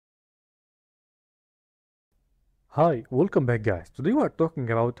Hi, welcome back guys. Today we are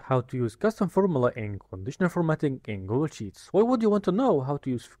talking about how to use custom formula in conditional formatting in Google Sheets. Why would you want to know how to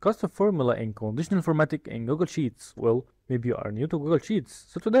use custom formula in conditional formatting in Google Sheets? Well, maybe you are new to Google Sheets.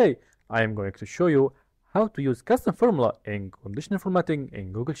 So today I am going to show you how to use custom formula in conditional formatting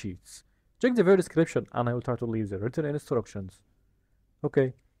in Google Sheets. Check the video description and I will try to leave the written instructions.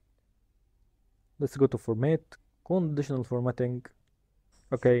 Okay, let's go to format, conditional formatting.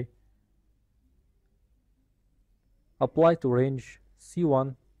 Okay. Apply to range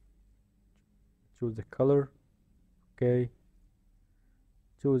C1, choose the color, okay,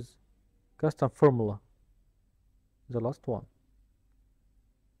 choose custom formula, the last one.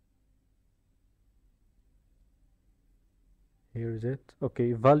 Here is it.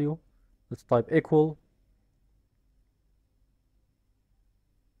 Okay, value, let's type equal,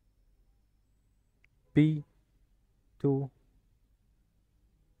 B2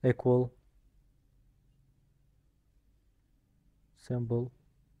 equal symbol,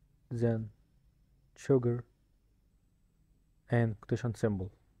 then sugar and quotation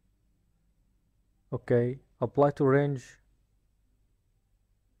symbol. Okay, apply to range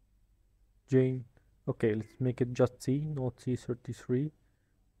Jane. Okay, let's make it just C, not C33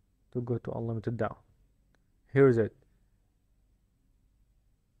 to go to unlimited down. Here is it.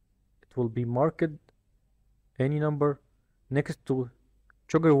 It will be marked any number next to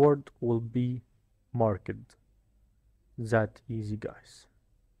sugar word will be marked. That easy, guys.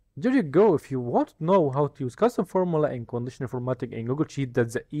 There you go. If you want to know how to use custom formula and conditional formatting in Google Sheets,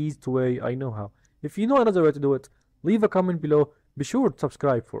 that's the easiest way I know how. If you know another way to do it, leave a comment below. Be sure to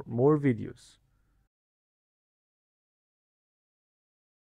subscribe for more videos.